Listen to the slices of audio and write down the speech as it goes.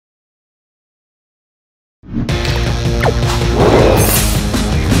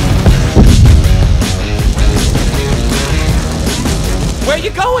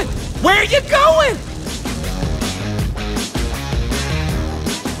Where are you going?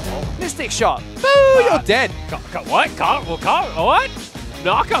 Mystic shot. Boo, you're dead. What? What?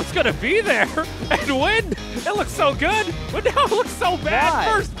 Knockout's gonna be there and win. It looks so good, but now it looks so bad.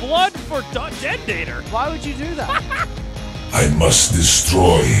 Why? First blood for Detonator. Why would you do that? I must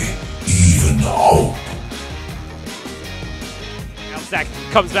destroy even hope. Now Zach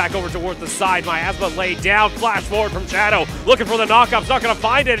comes back over towards the side. Miasma laid down. Flash forward from Shadow. Looking for the knockups. Not going to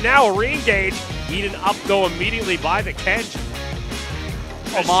find it. Now a re-engage. Eaten up though immediately by the Kench.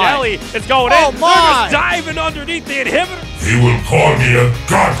 Oh my. Shelly is going Oh in. my. They're just diving underneath the inhibitor. He will call me a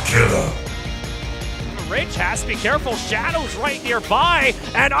god killer. Rich has to be careful. Shadow's right nearby.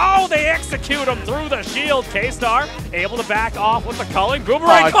 And oh, they execute him through the shield. K-Star able to back off with the culling.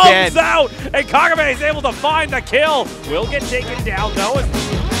 Boomerang comes out. And Kagame is able to find the kill. Will get taken down though.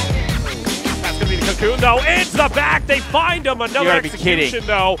 That's going to be the Cocoon though. Into the back. They find him. Another execution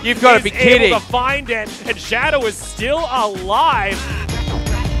though. You've got to be kidding. Able to find it. And Shadow is still alive.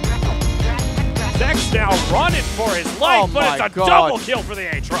 Zach's now running for his life, but it's a double kill for the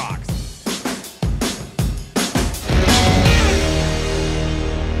Aatrox.